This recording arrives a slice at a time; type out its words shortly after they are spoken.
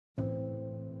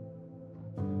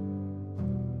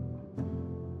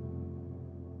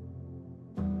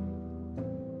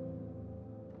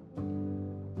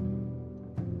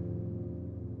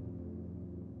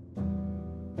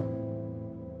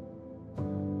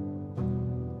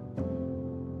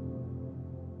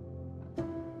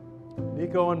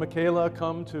Nico and Machaela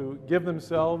come to give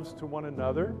themselves to one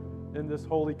another in this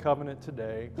holy covenant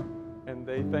today, and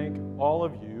they thank all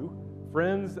of you,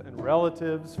 friends and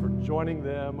relatives, for joining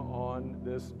them on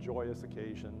this joyous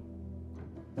occasion.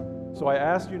 So I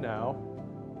ask you now,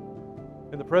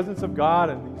 in the presence of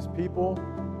God and these people,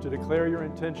 to declare your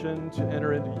intention to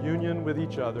enter into union with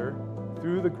each other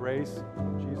through the grace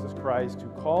of Jesus Christ, who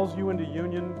calls you into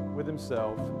union with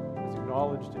himself as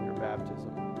acknowledged in your baptism.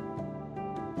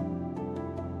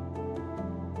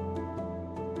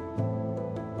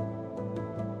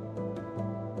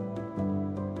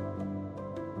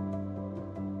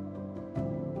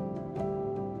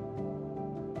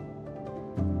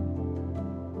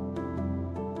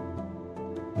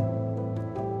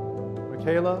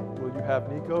 Machaela, will you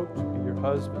have Nico to be your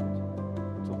husband,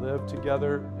 to live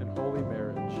together in holy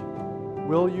marriage?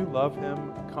 Will you love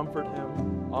him, comfort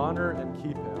him, honor and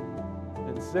keep him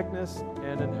in sickness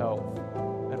and in health,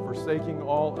 and forsaking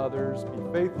all others, be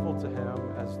faithful to him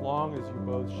as long as you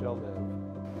both shall live?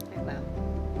 I will.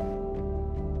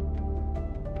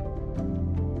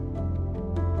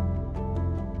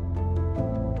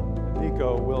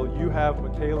 Nico, will you have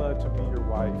Machaela to be your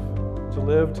wife, to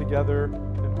live together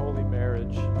in holy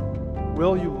marriage?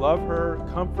 Will you love her,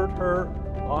 comfort her,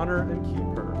 honor and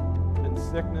keep her in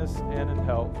sickness and in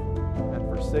health, and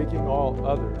forsaking all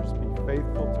others, be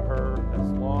faithful to her as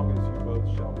long as you both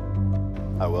shall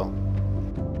live? I will.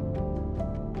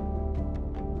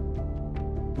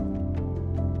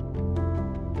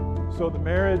 So the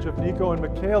marriage of Nico and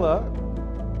Machaela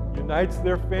unites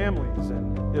their families,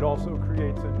 and it also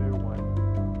creates a new one.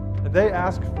 And they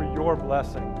ask for your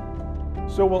blessing.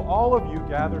 So will all of you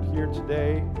gathered here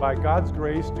today, by God's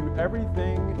grace, do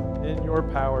everything in your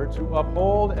power to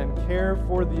uphold and care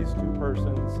for these two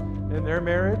persons in their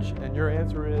marriage? And your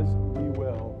answer is, we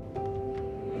will.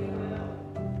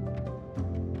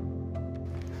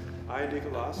 I,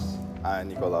 Nicolas. I,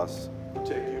 Nicolas.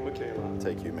 Take you, Machaela.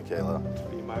 Take you, Machaela. To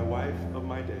be my wife of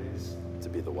my days. To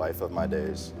be the wife of my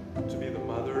days. To be the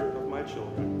mother of my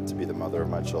children. To be the mother of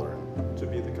my children. To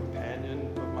be the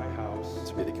companion of my house.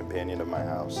 To be the companion of my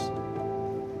house.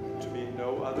 To be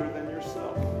no other than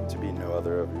yourself. To be no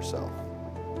other of yourself.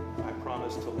 I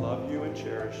promise to love you and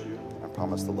cherish you. I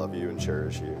promise to love you and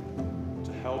cherish you.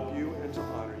 To help you and to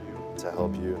honor you. To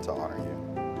help you and to honor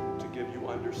you. To give you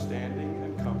understanding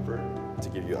and comfort. To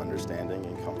give you understanding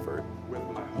and comfort. With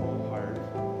my whole heart.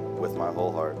 With my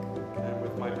whole heart. And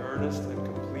with my earnest and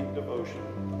complete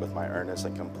devotion. With my earnest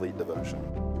and complete devotion.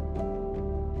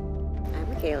 I'm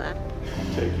Machaela.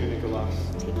 Take you, Nicolas.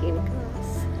 Take you,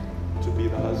 Nicolas. To be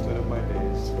the husband of my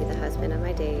days. To be the husband of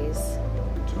my days.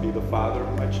 To be the father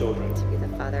of my children. To be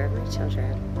the father of my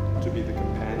children. To be the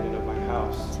companion of my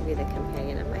house. To be the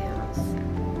companion of my house.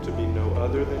 To be no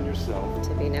other than yourself.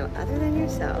 To be no other than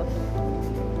yourself.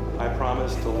 I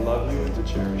promise to love you and to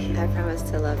cherish you. I promise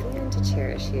to love you and to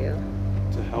cherish you.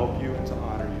 To help you and to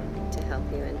honor you. To help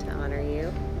you and to honor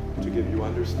you. To give you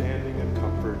understanding and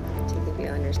comfort. To give you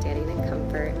understanding and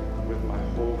comfort. With my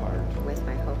whole heart. With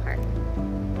my whole heart.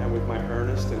 And with my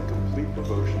earnest and complete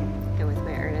devotion. And with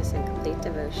my earnest and complete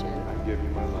devotion. I give you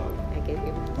my love. I give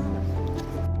you my love.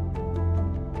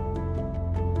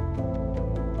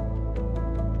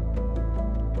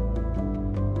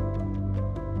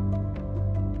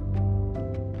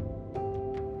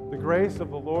 The grace of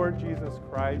the Lord Jesus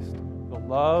Christ, the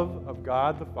love of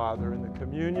God the Father, and the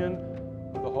communion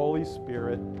of the Holy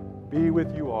Spirit be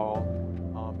with you all.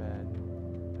 Amen.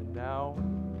 And now,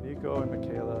 Nico and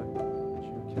Machaela, would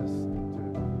you kiss to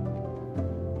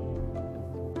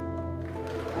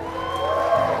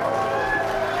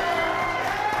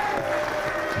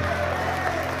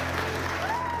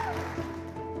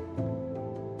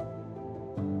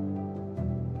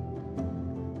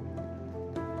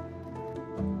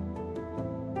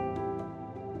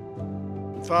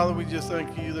Father, we just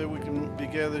thank you that we can be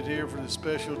gathered here for this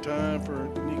special time for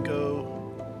Nico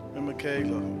and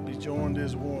Machaela, be joined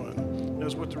as one.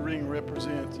 That's what the ring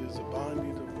represents, is the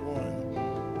binding of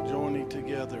one, joining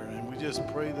together. And we just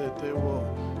pray that they will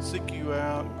seek you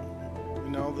out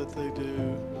in all that they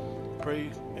do, pray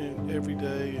every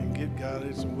day and get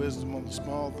guidance and wisdom on the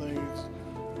small things,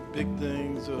 big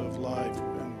things of life.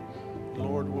 And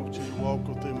Lord, won't you walk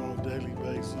with them on a daily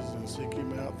basis and seek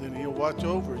him out, then he'll watch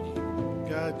over you,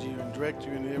 guide you, and direct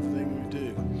you in everything you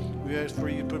do. We ask for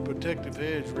you to put a protective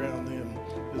hedge around them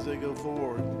as they go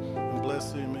forward and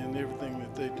bless them in everything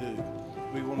that they do.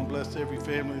 We want to bless every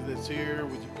family that's here.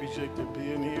 We appreciate them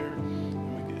being here.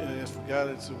 And we ask for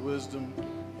guidance and wisdom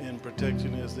and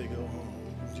protection as they go home.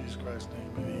 In Jesus Christ's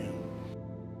name, amen.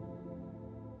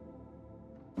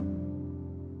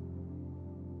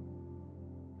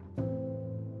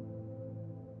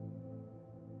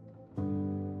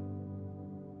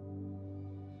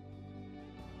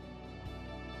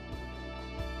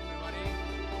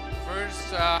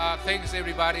 thanks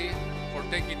everybody for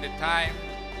taking the time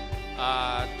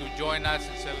to join us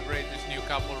and celebrate this new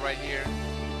couple right here.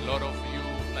 A lot of you,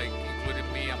 like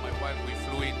including me and my wife, we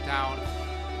flew in town.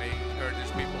 I heard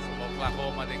these people from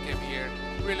Oklahoma, they came here.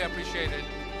 Really appreciate it,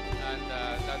 and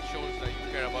that shows that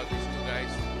you care about these two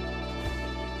guys.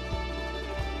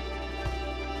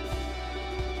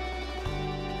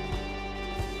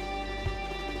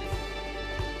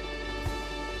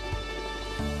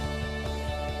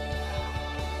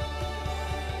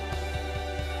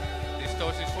 This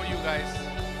toast is for you guys.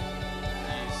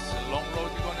 It's a long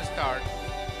road you're gonna start.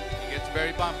 It gets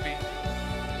very bumpy.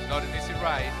 It's not an easy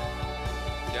ride.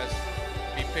 Just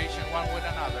be patient one with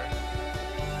another.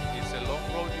 It's a long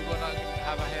road you're gonna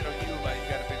have ahead of you, but you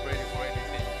gotta be ready for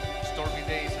anything. Stormy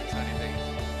days and sunny days.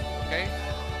 Okay?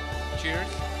 Cheers.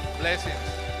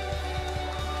 Blessings.